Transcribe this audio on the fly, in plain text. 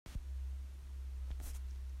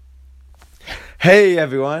Hey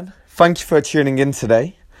everyone, thank you for tuning in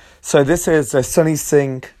today. So this is Sunny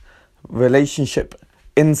Singh Relationship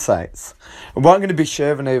Insights. And what I'm going to be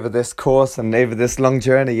sharing over this course and over this long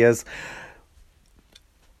journey is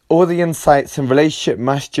all the insights in relationship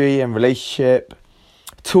mastery and relationship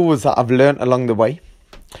tools that I've learned along the way.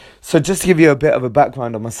 So just to give you a bit of a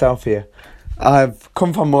background on myself here, I've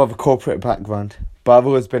come from more of a corporate background, but I've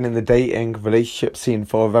always been in the dating relationship scene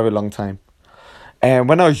for a very long time. And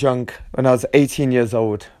when I was young, when I was 18 years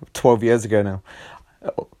old, 12 years ago now,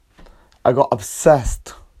 I got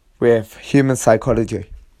obsessed with human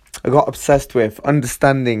psychology. I got obsessed with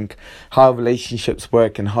understanding how relationships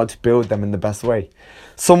work and how to build them in the best way.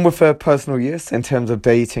 Some were for personal use in terms of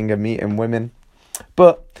dating and meeting women,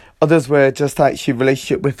 but others were just actually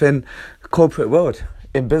relationship within the corporate world,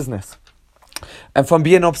 in business. And from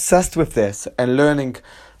being obsessed with this and learning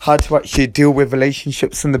how to actually deal with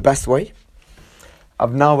relationships in the best way,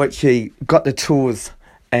 I've now actually got the tools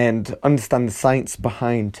and understand the science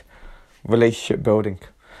behind relationship building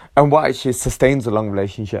and what actually sustains a long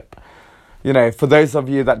relationship. You know, for those of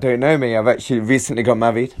you that don't know me, I've actually recently got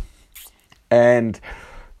married and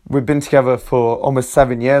we've been together for almost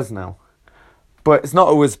 7 years now. But it's not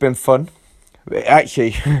always been fun.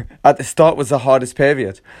 Actually, at the start was the hardest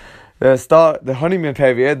period. The honeymoon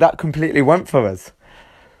period, that completely went for us.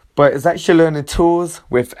 But it's actually learning tools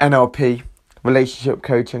with NLP, relationship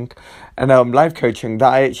coaching and life coaching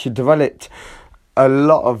that I actually developed a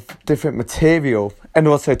lot of different material, and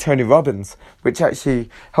also Tony Robbins, which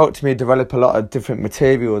actually helped me develop a lot of different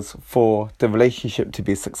materials for the relationship to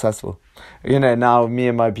be successful. You know, now me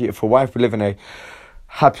and my beautiful wife, we live in a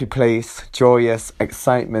happy place, joyous,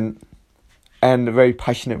 excitement and a very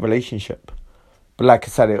passionate relationship. But like I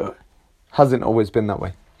said, it hasn't always been that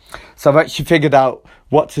way. So I've actually figured out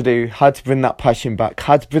what to do, how to bring that passion back,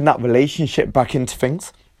 how to bring that relationship back into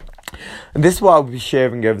things. And this is what I'll be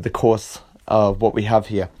sharing over the course of what we have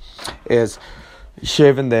here, is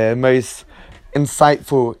sharing the most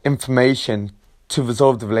insightful information to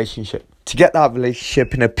resolve the relationship, to get that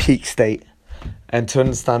relationship in a peak state and to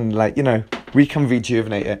understand, like, you know, we can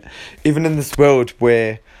rejuvenate it. Even in this world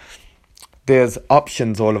where there's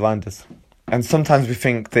options all around us. And sometimes we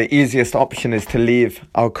think the easiest option is to leave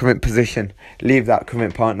our current position, leave that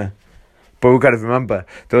current partner. But we've got to remember,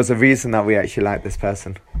 there was a reason that we actually like this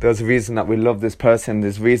person. There was a reason that we love this person.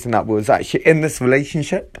 There's a reason that we was actually in this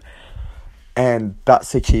relationship. And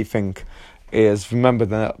that's the key thing, is remember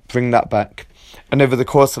that, bring that back. And over the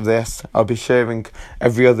course of this, I'll be sharing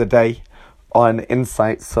every other day on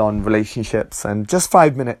insights on relationships and just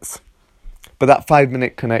 5 minutes. But that 5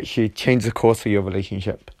 minute can actually change the course of your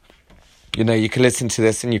relationship. You know, you can listen to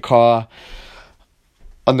this in your car,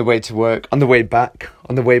 on the way to work, on the way back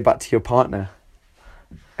to your partner.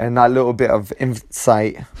 And that little bit of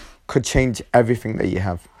insight could change everything that you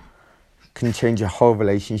have. Can change your whole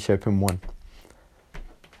relationship in one.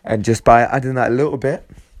 And just by adding that little bit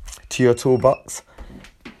to your toolbox,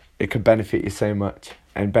 it could benefit you so much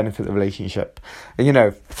and benefit the relationship. And you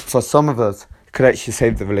know, for some of us, it could actually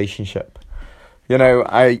save the relationship. You know,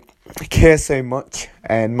 I care so much,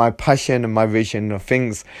 and my passion and my vision of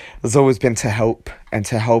things has always been to help and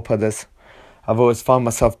to help others. I've always found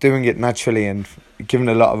myself doing it naturally and giving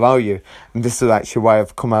a lot of value. And this is actually why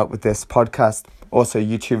I've come out with this podcast. Also,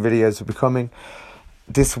 YouTube videos will be coming.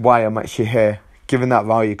 This is why I'm actually here, giving that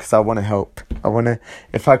value, because I want to help.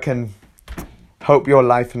 If I can help your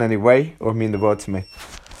life in any way, it would mean the world to me.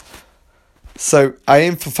 So I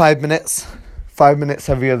aim for 5 minutes, 5 minutes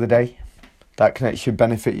every other day. That can actually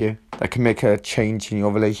benefit you, that can make a change in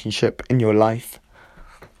your relationship, in your life.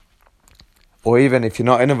 Or even if you're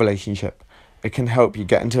not in a relationship, it can help you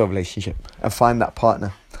get into a relationship and find that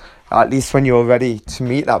partner. At least when you're ready to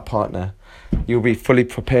meet that partner, you'll be fully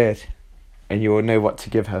prepared and you'll know what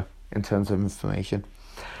to give her in terms of information.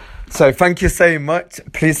 So thank you so much.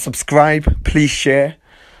 Please subscribe, please share.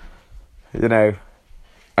 You know,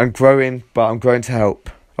 I'm growing, but I'm growing to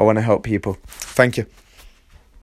help. I want to help people. Thank you.